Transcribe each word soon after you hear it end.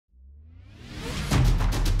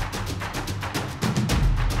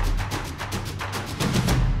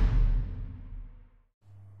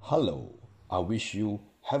Hello, I wish you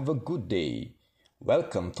have a good day.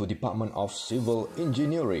 Welcome to Department of Civil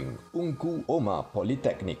Engineering, Ungku Oma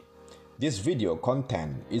Polytechnic. This video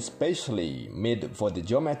content is specially made for the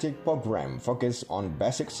Geomatic program focused on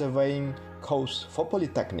basic surveying course for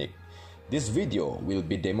Polytechnic. This video will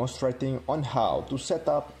be demonstrating on how to set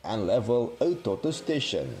up and level a total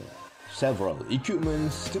station. Several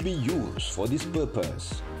equipments to be used for this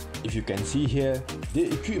purpose. If you can see here,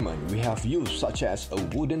 the equipment we have used such as a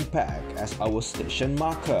wooden peg as our station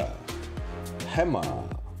marker, hammer.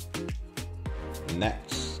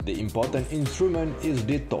 Next, the important instrument is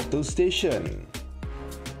the total station.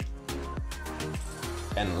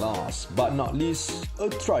 And last but not least, a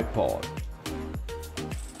tripod.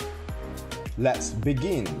 Let's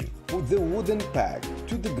begin. Put the wooden peg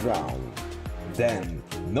to the ground. Then,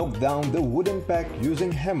 knock down the wooden peg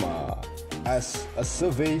using hammer as a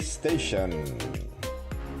survey station.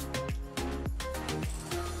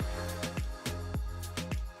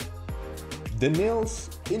 The nails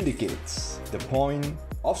indicates the point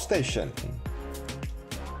of station.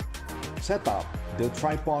 Set up the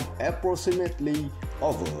tripod approximately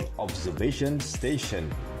over observation station.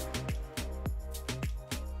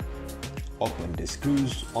 Open the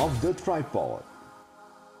screws of the tripod.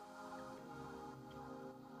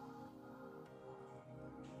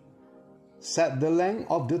 Set the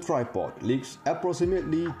length of the tripod legs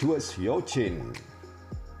approximately towards your chin.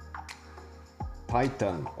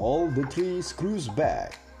 Tighten all the 3 screws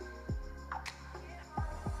back.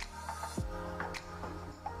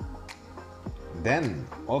 Then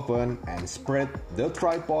open and spread the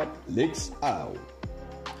tripod legs out.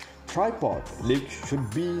 Tripod legs should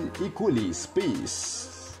be equally spaced.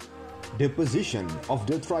 The position of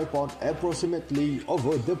the tripod approximately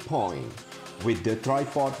over the point, with the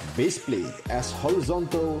tripod base plate as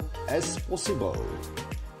horizontal as possible.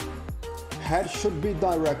 Head should be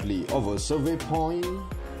directly over survey point.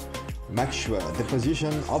 Make sure the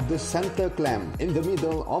position of the center clamp in the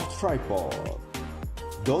middle of tripod.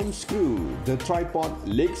 Don't screw the tripod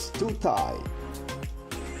legs too tight.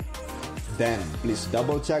 Then please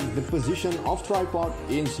double check the position of tripod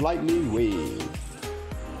in slightly way.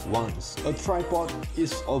 Once a tripod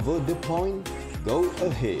is over the point, go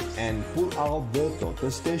ahead and pull out the total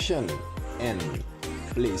station and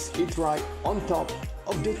place it right on top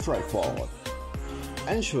of the tripod.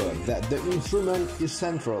 Ensure that the instrument is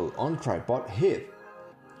central on tripod head.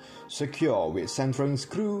 Secure with centering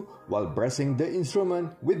screw while pressing the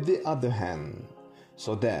instrument with the other hand,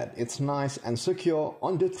 so that it's nice and secure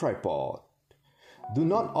on the tripod. Do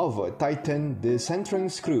not over-tighten the centering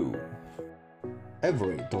screw.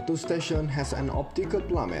 Every total station has an optical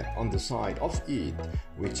plummet on the side of it,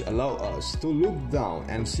 which allows us to look down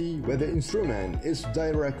and see where the instrument is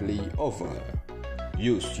directly over.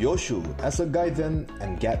 Use your shoe as a guidance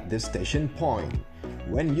and get the station point.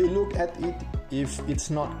 When you look at it, if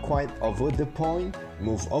it's not quite over the point,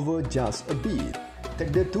 move over just a bit.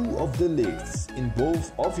 Take the 2 of the legs in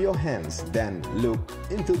both of your hands, then look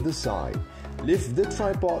into the side. Lift the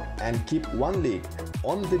tripod and keep one leg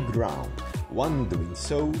on the ground. While doing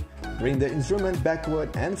so, bring the instrument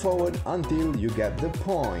backward and forward until you get the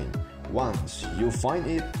point. Once you find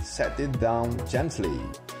it, set it down gently.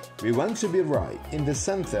 We want to be right in the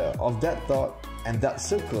center of that dot and that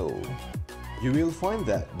circle. You will find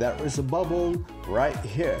that there is a bubble right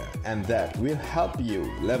here, and that will help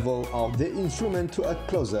you level out the instrument to a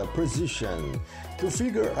closer position. To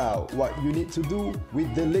figure out what you need to do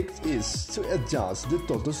with the legs is to adjust the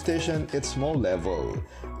total station at small level.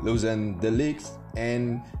 Loosen the legs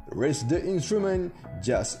and raise the instrument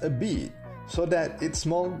just a bit so that it's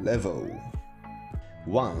small level.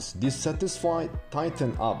 Once dissatisfied,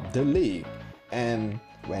 tighten up the leg, and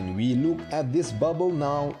when we look at this bubble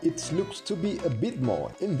now, it looks to be a bit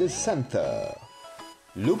more in the center.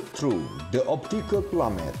 Look through the optical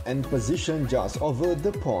plummet and position just over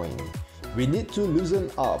the point. We need to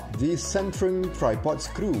loosen up the centering tripod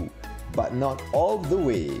screw, but not all the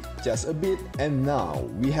way, just a bit, and now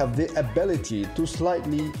we have the ability to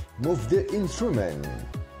slightly move the instrument.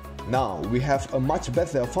 Now we have a much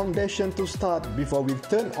better foundation to start before we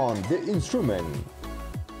turn on the instrument.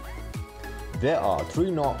 There are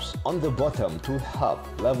 3 knobs on the bottom to help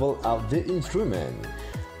level out the instrument.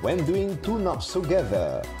 When doing 2 knobs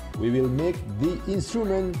together, we will make the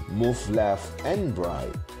instrument move left and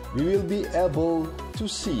right. We will be able to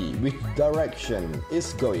see which direction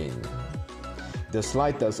it's going. The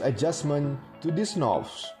slightest adjustment to these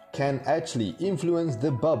knobs can actually influence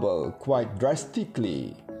the bubble quite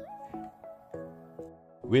drastically.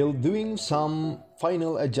 We're doing some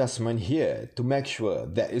final adjustment here to make sure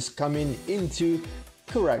that it's coming into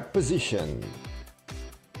correct position.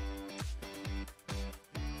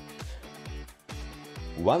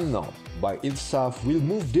 One knob by itself will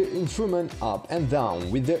move the instrument up and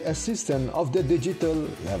down with the assistance of the digital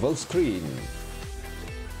level screen.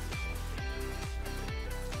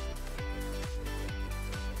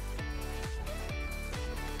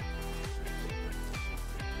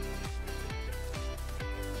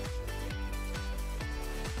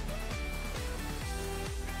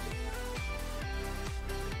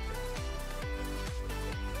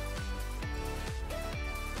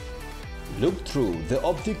 Look through the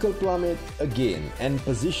optical plummet again and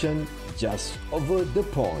position just over the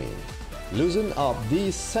point. Loosen up the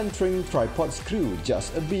centering tripod screw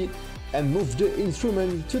just a bit and move the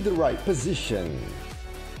instrument to the right position.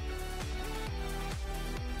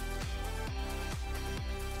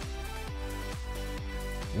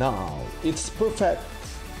 Now it's perfect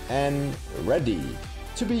and ready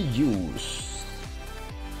to be used.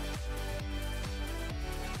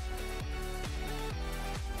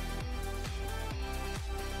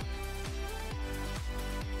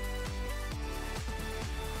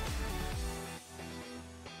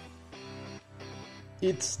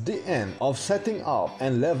 It's the end of setting up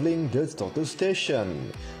and leveling the total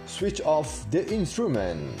station. Switch off the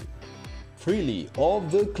instrument. Freely all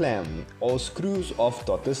the clamp or screws of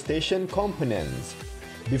total station components.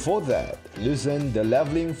 Before that, loosen the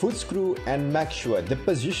leveling foot screw and make sure the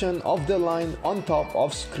position of the line on top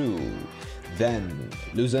of screw. Then,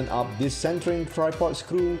 loosen up the centering tripod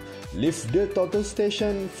screw, lift the total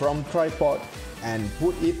station from tripod and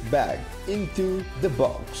put it back into the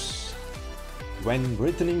box. When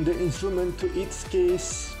returning the instrument to its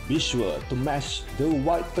case, be sure to match the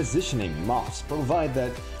white positioning marks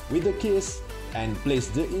provided with the case and place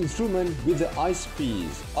the instrument with the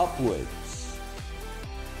eyepiece upwards.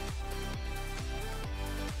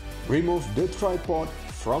 Remove the tripod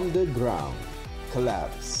from the ground.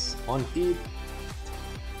 Collapse on it.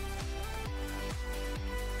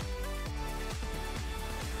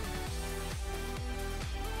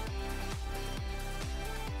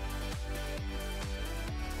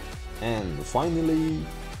 And finally,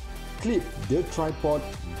 clip the tripod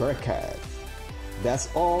bracket. That's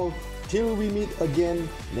all. Till we meet again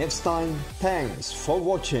next time. Thanks for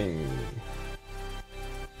watching.